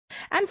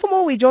Time for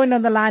more. We're joined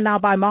on the line now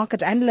by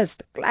market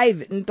analyst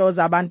Clive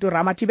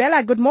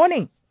Ramathibela. Good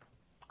morning.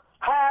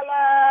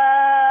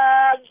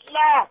 Hello!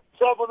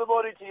 Top of the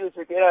morning to you,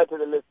 Sakina, to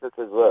the listeners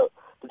as well.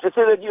 Did you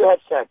see the new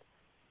hashtag?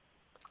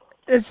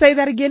 Say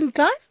that again,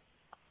 Clive?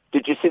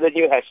 Did you see the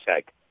new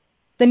hashtag?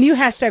 The new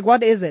hashtag,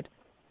 what is it?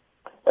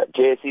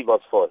 JSE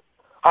must fall.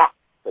 Ha!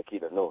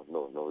 Sakina, no,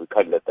 we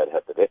can't let that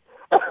happen, eh?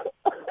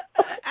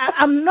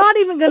 I'm not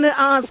even going to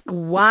ask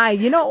why.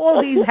 You know,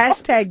 all these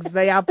hashtags,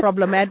 they are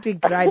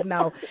problematic right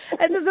now.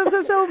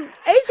 So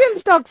Asian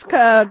stocks,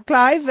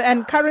 Clive,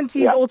 and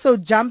currencies also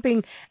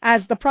jumping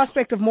as the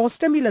prospect of more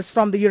stimulus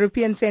from the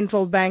European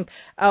Central Bank,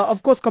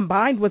 of course,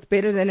 combined with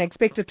better than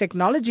expected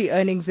technology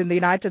earnings in the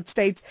United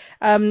States,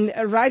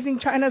 rising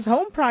China's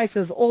home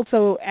prices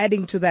also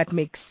adding to that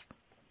mix.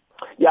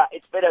 Yeah,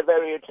 it's been a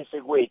very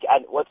interesting week.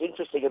 And what's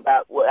interesting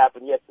about what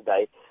happened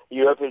yesterday, the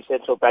European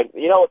Central Bank,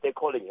 you know what they're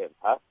calling him,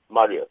 huh?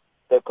 Mario.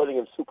 They're calling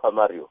him Super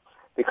Mario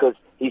because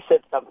he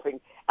said something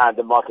and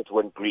the markets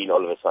went green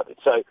all of a sudden.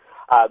 So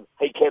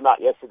he came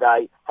out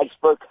yesterday. He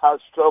spoke how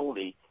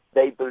strongly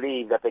they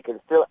believe that they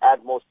can still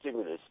add more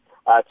stimulus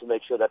to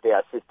make sure that they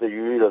assist the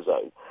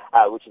Eurozone,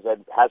 which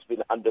has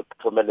been under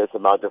tremendous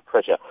amount of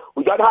pressure.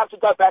 We don't have to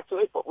go back to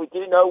it, but we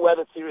do know where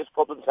the serious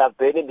problems have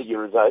been in the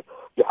Eurozone.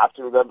 You have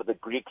to remember the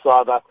Greek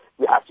saga.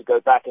 You have to go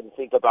back and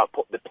think about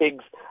the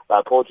pigs,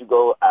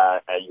 Portugal.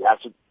 You have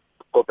to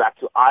go back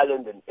to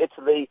Ireland and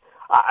Italy,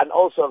 and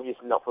also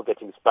obviously not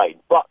forgetting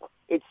Spain. But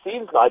it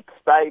seems like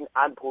Spain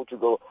and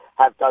Portugal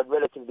have done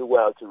relatively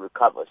well to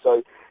recover.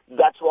 So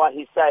that's why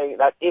he's saying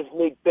that if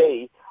need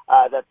be,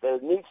 that there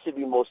needs to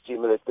be more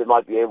stimulus, they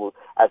might be able,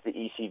 as the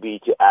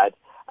ECB, to add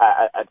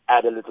a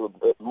little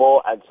bit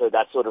more, and so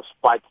that sort of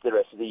spikes the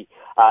rest of the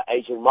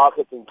Asian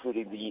markets,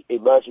 including the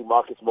emerging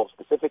markets more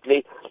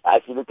specifically.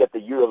 If you look at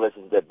the euro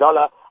versus the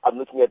dollar, I'm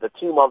looking at the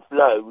 2-month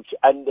low, which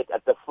ended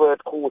at the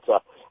third quarter,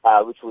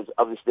 which was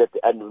obviously at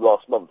the end of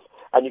last month.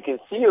 And you can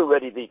see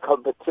already the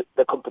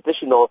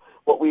competition, or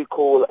what we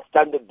call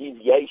standard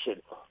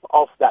deviation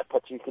of that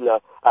particular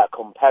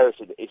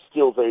comparison, is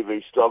still very,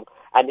 very strong.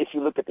 And if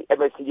you look at the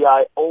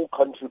MSCI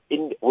all-country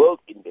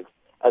world index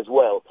as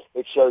well,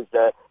 it shows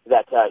that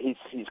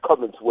his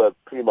comments were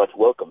pretty much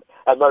welcome.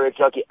 And Mario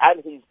Draghi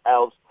and his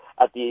elves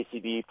at the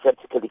ECB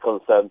practically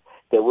confirmed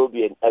there will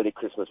be an early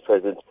Christmas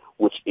present,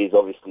 which is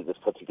obviously this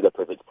particular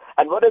present.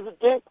 And what does it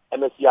do?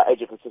 MSCI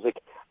Asia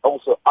Pacific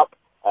also up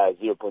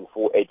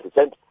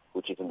 0.48%,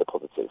 which is in the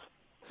positive.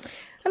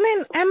 And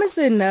then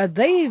Amazon,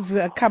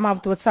 they've come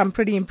up with some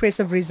pretty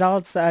impressive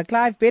results,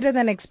 Clive, better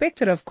than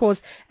expected, of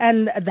course,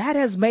 and that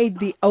has made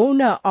the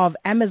owner of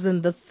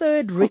Amazon the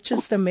third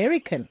richest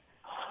American.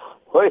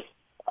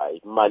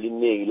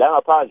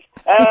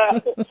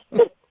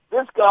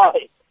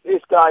 This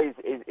guy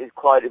is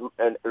quite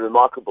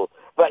remarkable.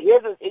 But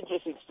here's an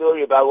interesting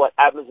story about what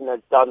Amazon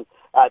has done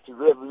to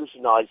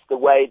revolutionize the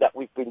way that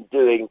we've been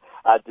doing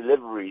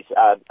deliveries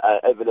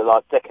over the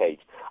last decade.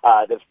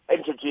 They've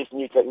introduced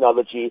new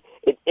technology.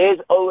 It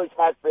is always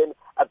has been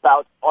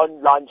about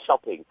online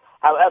shopping.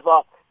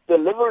 However,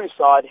 delivery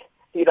side,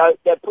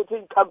 they're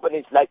putting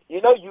companies like,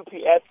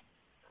 UPS,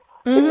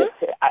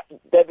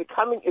 they're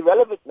becoming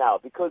irrelevant now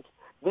because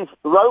these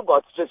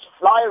robots just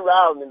fly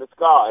around in the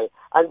sky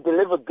and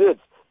deliver goods.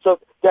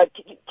 So they're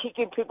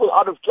kicking people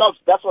out of jobs.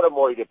 That's what I'm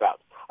worried about.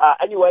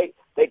 Anyway,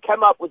 they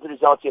came up with the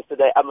results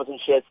yesterday. Amazon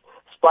shares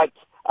spiked.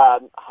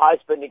 High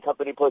spending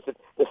company posted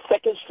the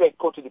second straight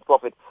quarterly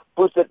profit,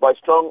 boosted by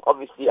strong,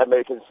 obviously,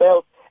 American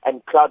sales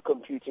and cloud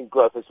computing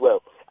growth as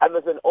well.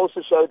 Amazon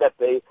also showed that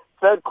the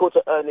third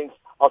quarter earnings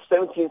of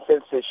 17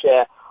 cents per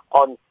share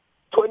on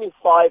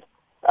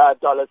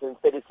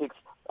 $25.36,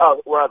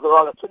 rather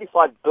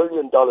 $25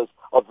 billion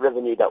of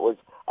revenue that was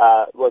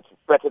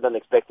better than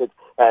expected.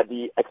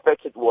 The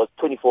expected was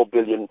 $24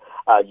 billion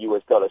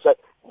US dollars. So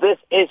this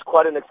is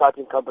quite an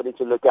exciting company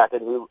to look at,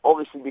 and we'll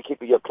obviously be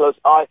keeping a close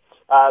eye.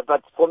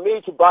 But for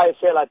me to buy a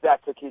share like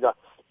that, Sakina,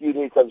 you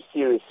need some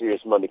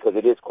serious money because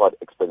it is quite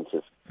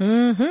expensive.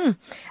 Mm-hmm.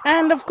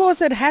 And of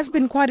course, it has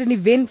been quite an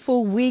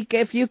eventful week.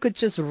 If you could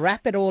just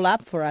wrap it all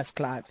up for us,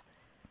 Clive.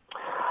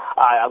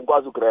 I'm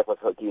going to grab a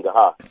Sakina,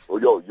 huh?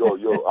 Yo,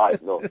 I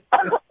know.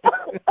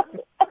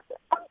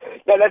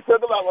 Now, let's talk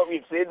about what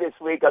we've seen this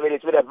week. I mean,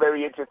 it's been a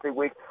very interesting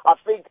week. I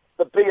think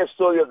the biggest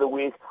story of the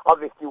week,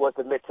 obviously, was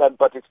the midterm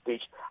budget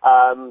speech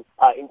in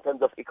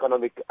terms of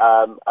economic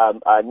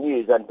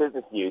news and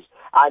business news.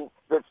 And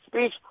the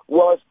speech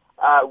was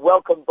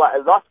welcomed by a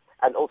lot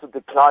and also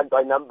declined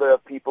by a number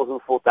of people who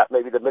thought that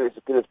maybe the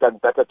minister could have done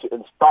better to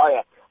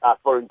inspire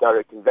foreign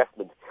direct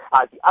investment.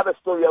 The other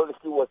story,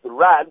 obviously, was the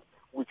rand,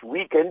 which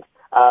weakened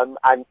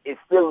and is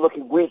still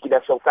looking weak in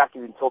actual fact.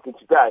 We've been talking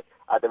today.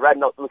 The rand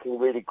not looking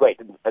really great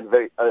and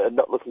very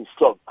not looking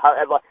strong.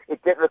 However,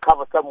 it did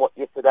recover somewhat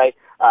yesterday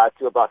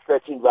to about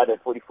 13 rand and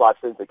 45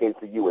 cents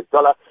against the US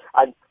dollar.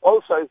 And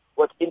also,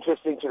 what's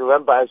interesting to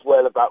remember as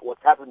well about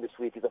what's happened this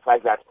week is the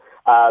fact that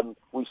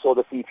we saw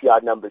the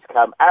CPI numbers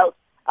come out,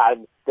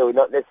 and they were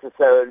not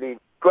necessarily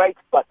great,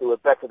 but they were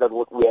better than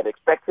what we had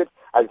expected,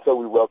 and so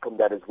we welcome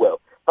that as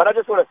well. But I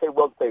just want to say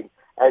one thing.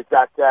 is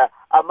that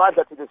a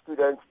mantra to the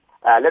students,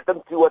 let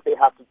them do what they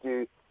have to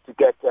do to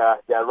get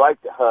their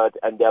rights heard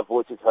and their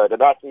voices heard.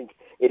 And I think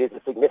it is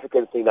a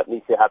significant thing that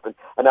needs to happen.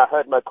 And I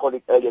heard my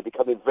colleague earlier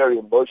becoming very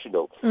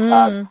emotional.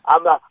 I'm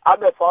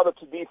a father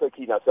to be,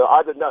 Sakina, so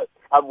I don't know.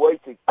 I'm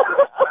waiting.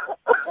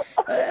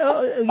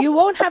 You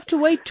won't have to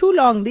wait too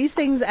long. These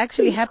things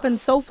actually happen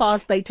so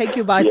fast, they take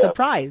you by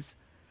surprise.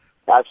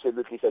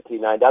 Absolutely,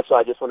 Sakina. And that's why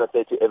I just want to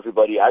say to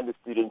everybody and the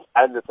students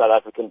and the South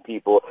African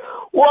people,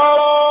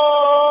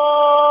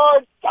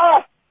 what?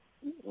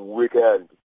 Weekend.